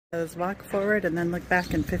Walk forward and then look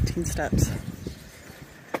back in 15 steps.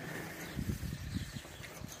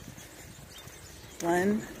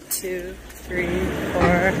 1, 2, 3, 4,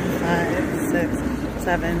 5, 6,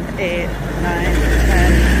 7, 8, 9,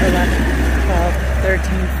 10, 11, 12,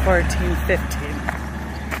 13, 14, 15.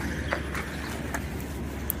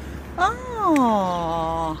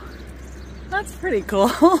 Oh, that's pretty cool.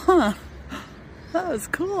 That was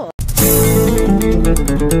cool.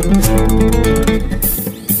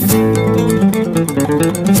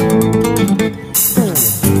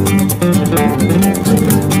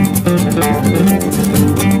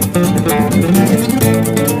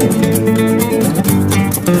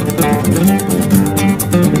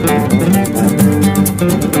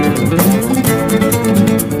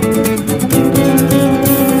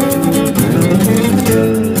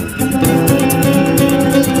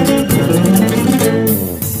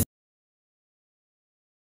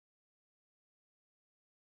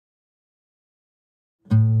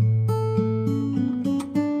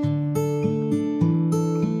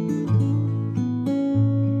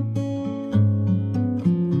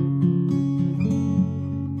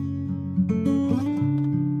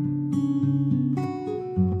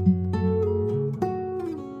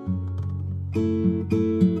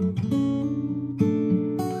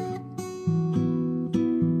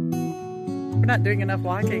 We're not doing enough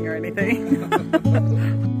walking or anything.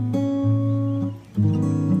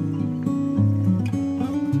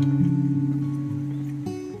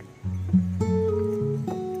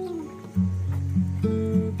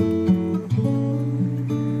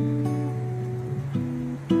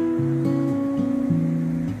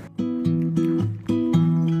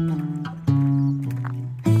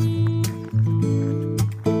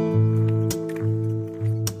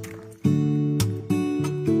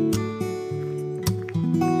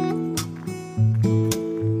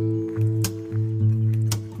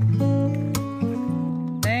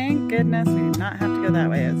 Goodness, we did not have to go that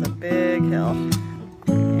way. It was a big hill.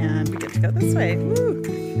 And we get to go this way. Woo!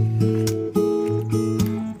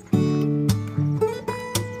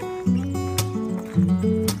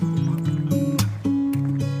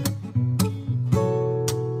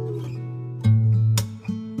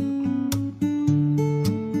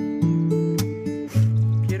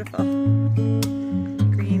 Beautiful.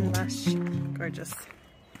 Green, lush, gorgeous.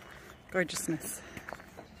 Gorgeousness.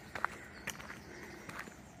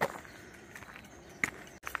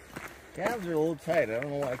 Calves are a little tight. I don't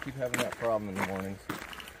know why I keep having that problem in the mornings.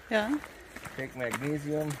 Yeah. Take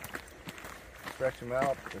magnesium, stretch them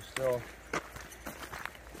out. They're still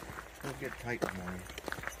get tight in the morning.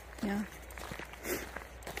 Yeah.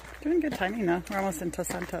 Doing good timing though. We're almost in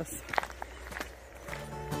Tosantos.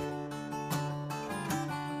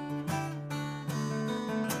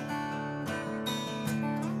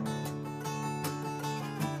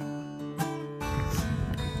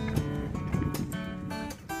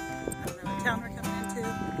 Town we're coming into.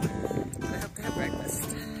 I hope they have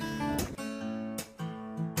breakfast.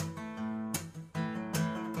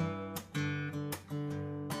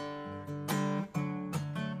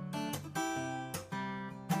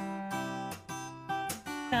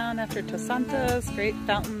 Down after Tosantos, great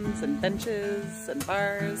fountains and benches and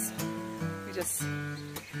bars. We just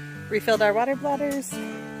refilled our water bladders.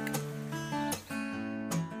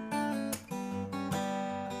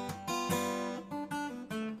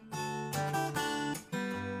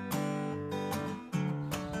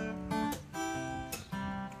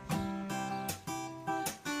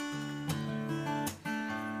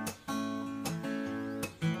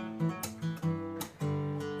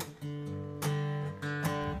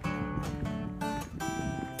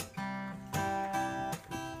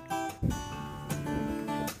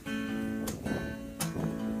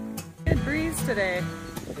 Good breeze today.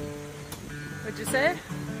 What'd you say?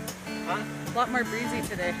 Huh? A lot more breezy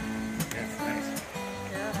today. Yes, nice.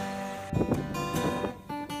 Yeah.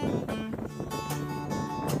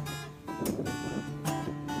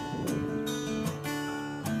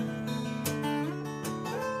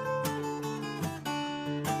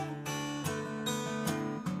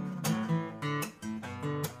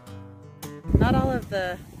 Not all of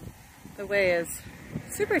the way is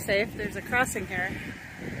super safe. There's a crossing here.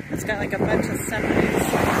 It's got like a bunch of semis.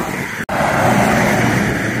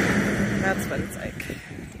 That's what it's like.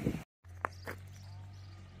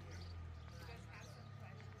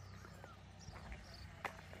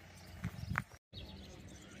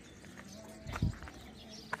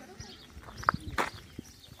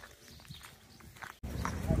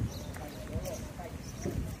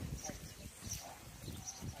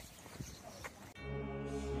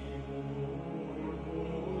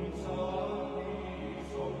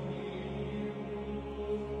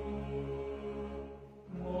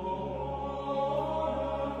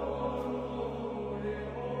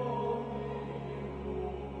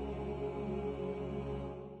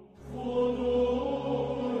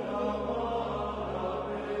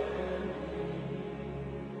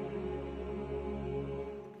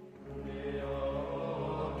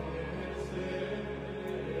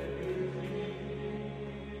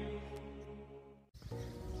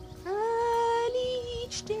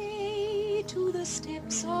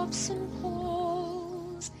 steps of St.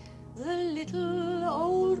 Paul's, the little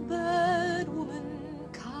old bird woman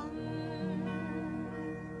comes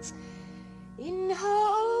in her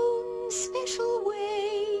own special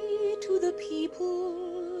way to the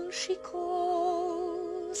people she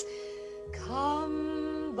calls.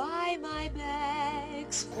 Come buy my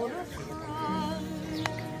bags full of fun.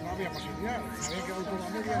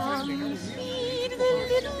 Come feed the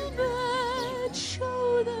little birds,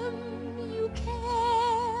 show them you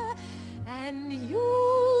care, and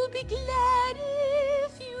you'll be glad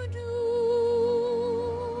if you do.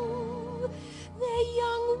 Their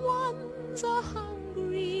young ones are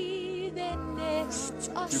hungry, their nests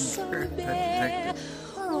are so bare.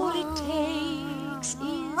 All it takes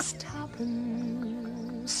is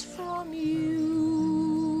tuppence from you.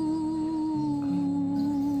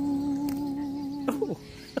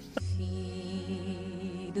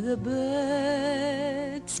 Feed the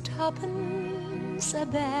birds tuppence a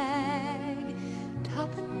bag,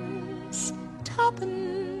 tuppence,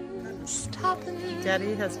 tuppence, tuppence.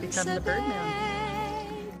 Daddy has become the bird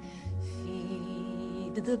man.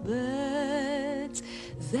 Feed the birds,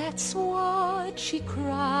 that's what she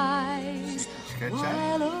cries. While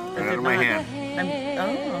Right out of my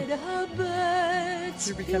hand. her birds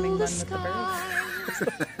You're becoming fill one with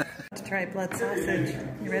the birds. To try blood sausage.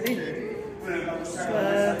 You ready?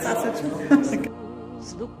 Blood sausage.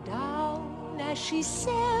 look down as she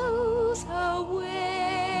sells her wares.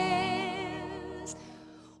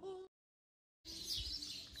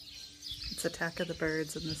 It's Attack of the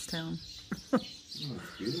Birds in this town. Oh,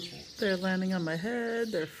 it's beautiful. They're landing on my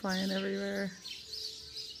head. They're flying everywhere.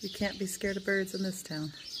 You can't be scared of birds in this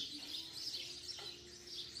town.